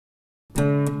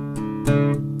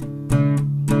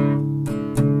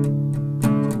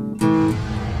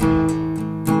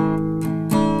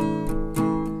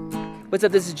what's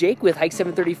up? This is Jake with Hike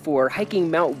 734, hiking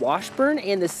Mount Washburn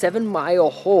and the 7-mile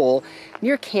hole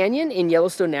near Canyon in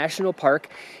Yellowstone National Park.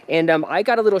 And I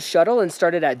got a little shuttle and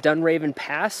started at Dunraven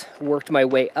Pass, worked my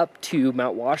way up to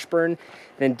Mount Washburn,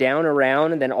 then down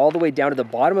around, and then all the way down to the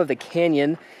bottom of the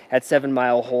canyon at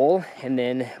 7-mile hole, and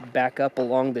then back up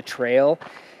along the trail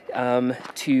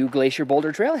to Glacial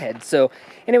Boulder trailhead. So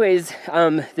anyways,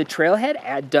 the trailhead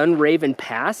at Dunraven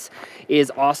Pass is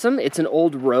awesome. It's an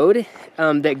old road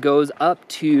that goes up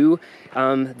to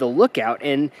the lookout,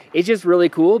 and it's just really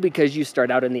cool because you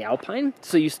start out in the alpine,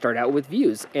 so you start out with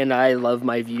views, and I love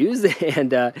my views.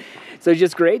 And so it's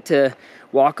just great to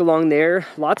walk along there.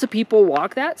 Lots of people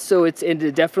walk that, so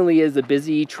it definitely is a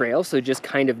busy trail, so just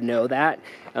kind of know that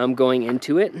going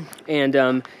into it.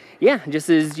 And yeah, just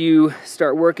as you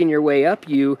start working your way up,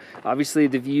 obviously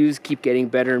the views keep getting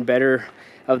better and better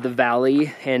of the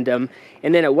valley, and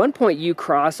then at one point you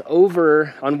cross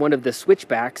over on one of the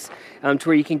switchbacks to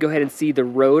where you can go ahead and see the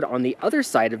road on the other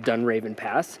side of Dunraven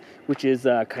Pass, which is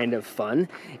kind of fun.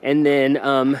 And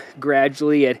then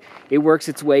gradually it works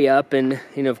its way up, and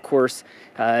of course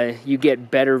you get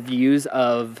better views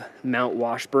of Mount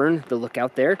Washburn, the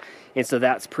lookout there, and so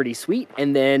that's pretty sweet.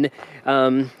 And then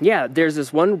yeah, there's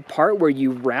this one part where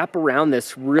you wrap around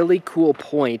this really cool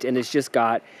point, and it's just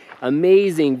got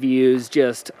amazing views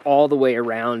just all the way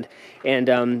around.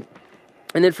 And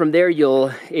then from there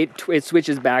it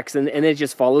switches back, and it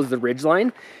just follows the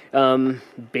ridgeline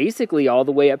basically all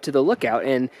the way up to the lookout,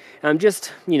 and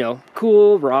just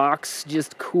cool rocks,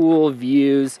 just cool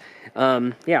views.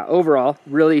 Yeah, overall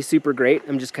really super great.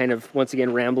 I'm just kind of once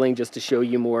again rambling just to show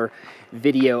you more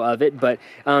video of it, but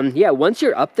yeah, once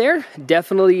you're up there,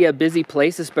 definitely a busy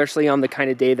place, especially on the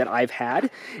kind of day that I've had,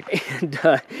 and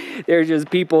there's just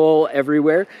people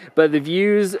everywhere. But the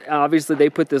views, obviously they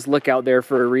put this lookout there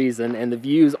for a reason, and the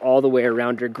views all the way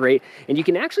around are great, and you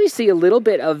can actually see a little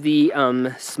bit of the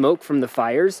smoke from the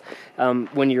fires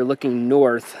when you're looking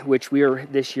north, which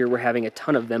this year we're having a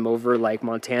ton of them over like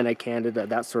Montana, Canada,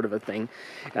 that sort of a thing.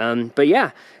 But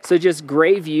yeah, so just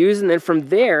great views. And then from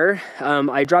there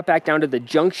I drop back down to the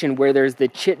junction where there's the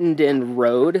Chittenden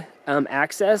Road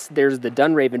access, there's the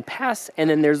Dunraven Pass, and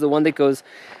then there's the one that goes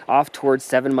off towards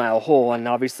 7-mile hole. And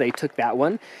obviously I took that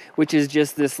one, which is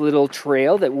just this little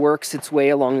trail that works its way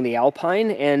along the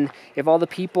alpine. And if all the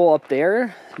people up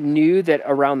there knew that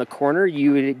around the corner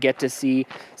you would get to see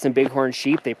some bighorn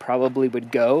sheep, they probably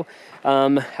would go.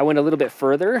 I went a little bit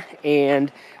further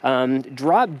and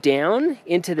dropped down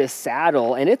into the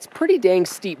saddle, and it's pretty dang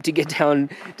steep to get down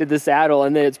to the saddle,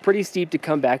 and then it's pretty steep to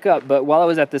come back up. But while I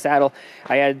was at the saddle,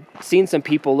 I had seen some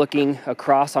people looking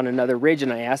across on another ridge,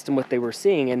 and I asked them what they were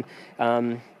seeing,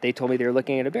 and they told me they were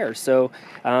looking at a bear. So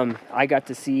I got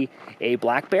to see a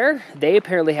black bear. They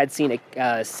apparently had seen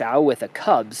a sow with a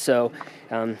cub, so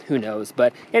who knows.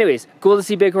 But anyways, cool to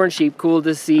see bighorn sheep, cool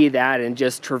to see that, and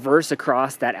just traverse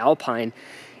across that alpine.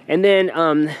 And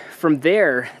then from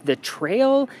there, the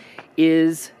trail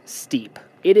is steep.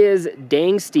 It is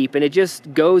dang steep, and it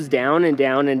just goes down and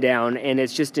down and down, and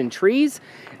it's just in trees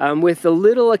with a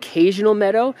little occasional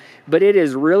meadow, but it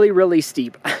is really, really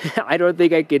steep. I don't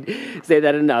think I could say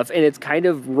that enough, and it's kind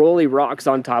of rolly rocks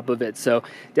on top of it. So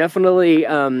definitely,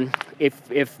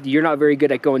 if you're not very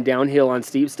good at going downhill on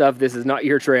steep stuff, this is not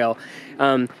your trail.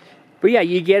 But yeah,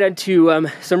 you get into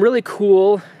some really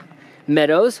cool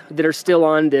meadows that are still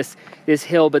on this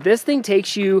hill, but this thing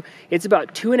takes you, it's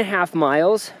about 2.5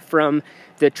 miles from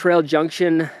the trail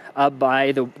junction up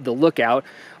by the lookout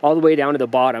all the way down to the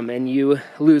bottom, and you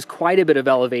lose quite a bit of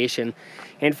elevation.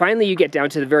 And finally you get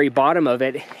down to the very bottom of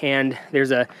it, and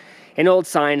there's an old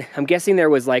sign. I'm guessing there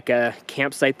was like a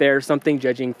campsite there or something,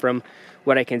 judging from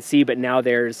what I can see, but now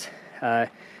there's a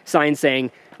sign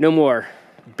saying no more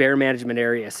bear management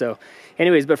area. So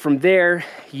anyways, but from there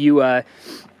you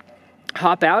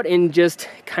hop out and just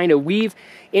kind of weave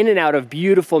in and out of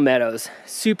beautiful meadows.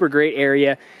 Super great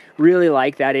area. Really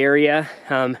like that area.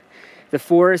 The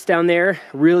forest down there,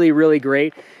 really, really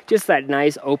great. Just that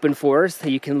nice open forest that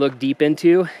you can look deep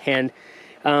into. And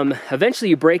eventually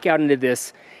you break out into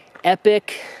this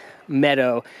epic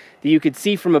meadow that you could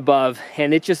see from above,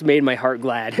 and it just made my heart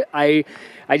glad. I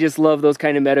just love those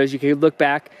kind of meadows. You can look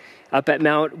back up at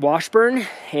Mount Washburn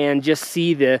and just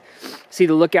see the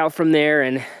lookout from there,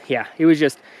 and yeah, it was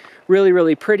just really,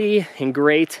 really pretty and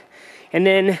great. And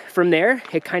then from there,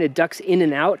 it kind of ducks in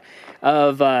and out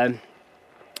of the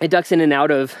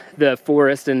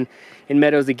forest and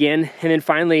meadows again, and then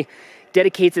finally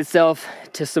dedicates itself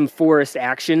to some forest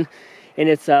action. And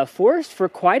it's a forest for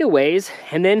quite a ways,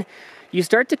 and then you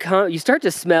start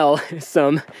to smell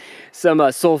some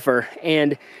sulfur,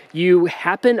 and you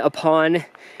happen upon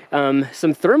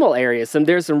some thermal areas.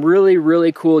 There's some really,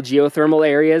 really cool geothermal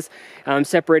areas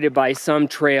separated by some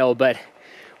trail, but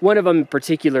one of them in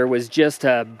particular was just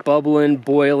a bubbling,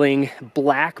 boiling,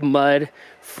 black mud,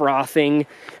 frothing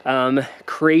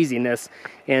craziness.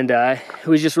 And it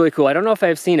was just really cool. I don't know if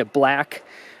I've seen a black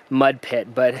mud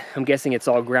pit, but I'm guessing it's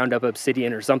all ground up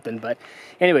obsidian or something. But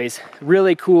anyways,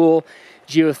 really cool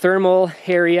geothermal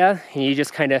area. And you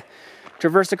just kind of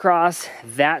traverse across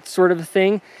that sort of a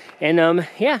thing. And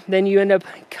yeah, then you end up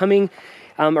coming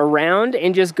around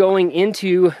and just going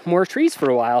into more trees for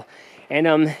a while. And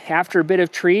after a bit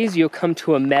of trees, you'll come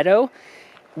to a meadow,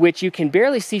 which you can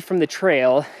barely see from the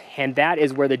trail, and that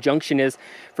is where the junction is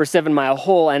for 7 Mile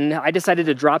Hole. And I decided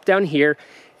to drop down here.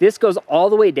 This goes all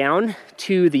the way down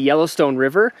to the Yellowstone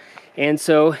River, and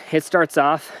so it starts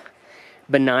off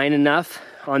benign enough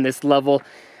on this level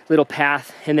little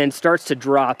path, and then starts to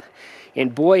drop.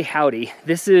 And boy howdy,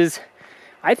 this is,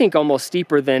 I think, almost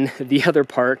steeper than the other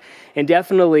part, and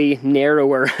definitely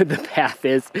narrower the path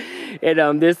is.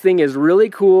 And this thing is really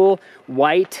cool,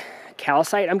 white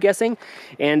calcite, I'm guessing.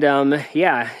 And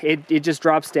yeah, it just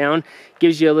drops down,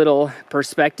 gives you a little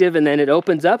perspective, and then it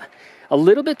opens up a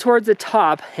little bit towards the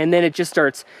top, and then it just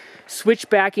starts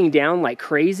switchbacking down like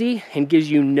crazy and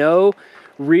gives you no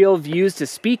real views to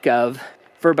speak of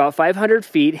for about 500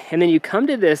 feet. And then you come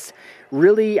to this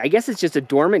really, I guess it's just a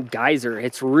dormant geyser.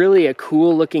 It's really a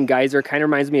cool looking geyser. Kind of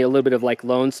reminds me a little bit of like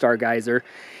Lone Star Geyser.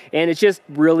 And it's just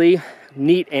really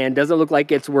neat and doesn't look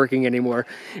like it's working anymore.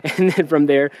 And then from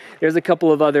there, there's a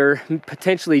couple of other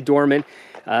potentially dormant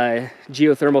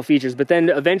geothermal features, but then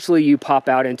eventually you pop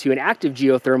out into an active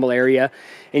geothermal area,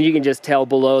 and you can just tell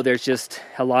below there's just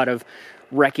a lot of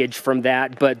wreckage from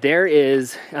that. But there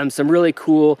is some really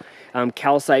cool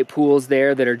calcite pools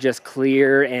there that are just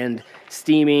clear and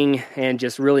steaming and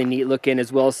just really neat looking,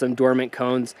 as well as some dormant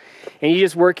cones. And you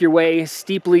just work your way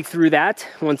steeply through that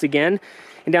once again.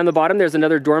 And down the bottom, there's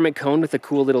another dormant cone with a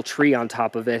cool little tree on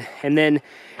top of it. And then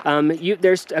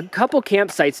there's a couple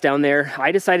campsites down there.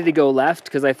 I decided to go left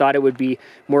because I thought it would be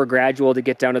more gradual to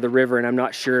get down to the river, and I'm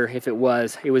not sure if it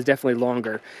was. It was definitely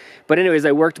longer. But anyways,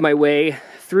 I worked my way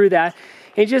through that.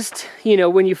 And just, you know,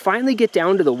 when you finally get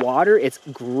down to the water, it's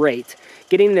great.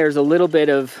 Getting there's a little bit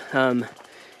of,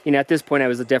 you know, at this point I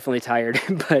was definitely tired,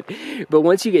 but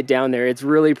once you get down there, it's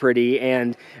really pretty.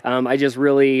 And I just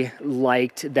really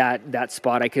liked that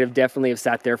spot. I could have definitely have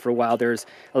sat there for a while. There's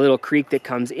a little creek that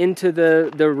comes into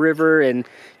the river, and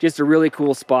just a really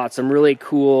cool spot. Some really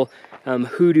cool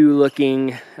hoodoo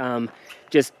looking,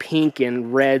 just pink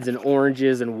and reds and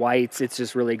oranges and whites. It's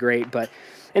just really great. But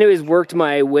anyways, worked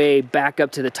my way back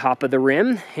up to the top of the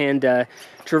rim and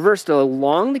traversed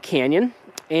along the canyon.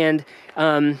 And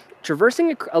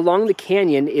traversing along the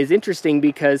canyon is interesting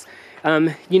because,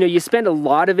 you know, you spend a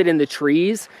lot of it in the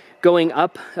trees, going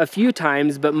up a few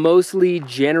times, but mostly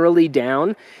generally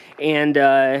down. And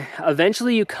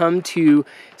eventually you come to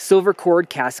Silver Cord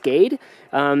Cascade.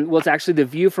 Well, it's actually the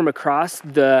view from across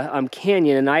the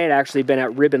canyon, and I had actually been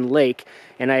at Ribbon Lake,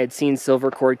 and I had seen Silver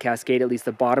Cord Cascade, at least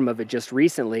the bottom of it, just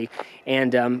recently,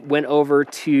 and went over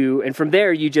to, and from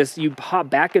there you hop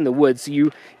back in the woods. So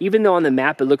you, even though on the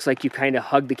map it looks like you kind of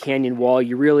hug the canyon wall,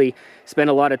 you really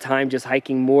spend a lot of time just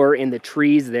hiking more in the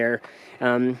trees there.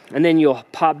 And then you'll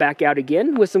pop back out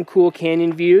again with some cool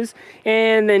canyon views,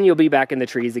 and then you'll be back in the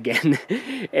trees again.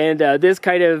 And this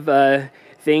kind of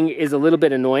thing is a little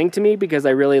bit annoying to me because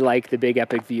I really like the big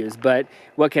epic views, but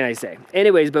what can I say?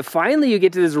 Anyways, but finally you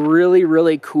get to this really,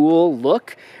 really cool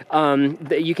look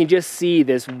that you can just see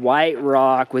this white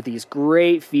rock with these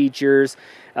great features.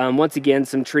 Once again,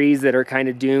 some trees that are kind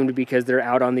of doomed because they're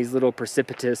out on these little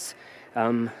precipitous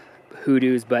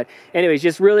hoodoos. But anyways,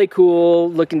 just really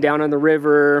cool, looking down on the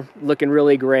river, looking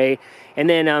really great. And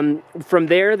then from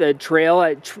there, the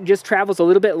trail just travels a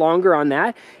little bit longer on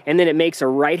that, and then it makes a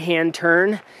right-hand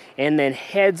turn and then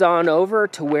heads on over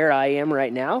to where I am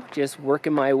right now, just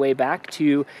working my way back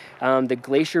to the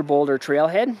Glacial Boulder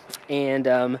trailhead,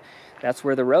 and that's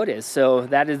where the road is. So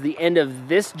that is the end of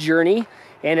this journey,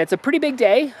 and it's a pretty big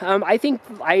day. I think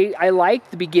I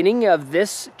like the beginning of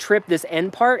this trip, this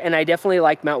end part, and I definitely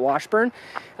like Mount Washburn.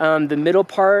 The middle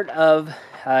part of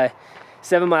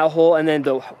 7 Mile Hole, and then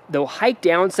the hike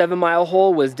down 7 Mile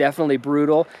Hole was definitely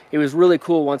brutal. It was really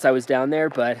cool once I was down there,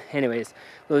 but anyways,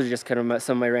 those are just kind of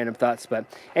some of my random thoughts. But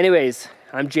anyways,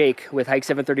 I'm Jake with Hike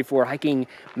 734, hiking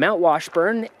Mount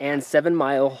Washburn and 7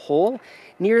 Mile Hole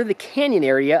near the canyon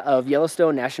area of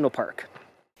Yellowstone National Park.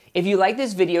 If you like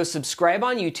this video, subscribe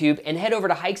on YouTube and head over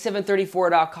to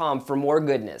hike734.com for more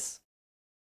goodness.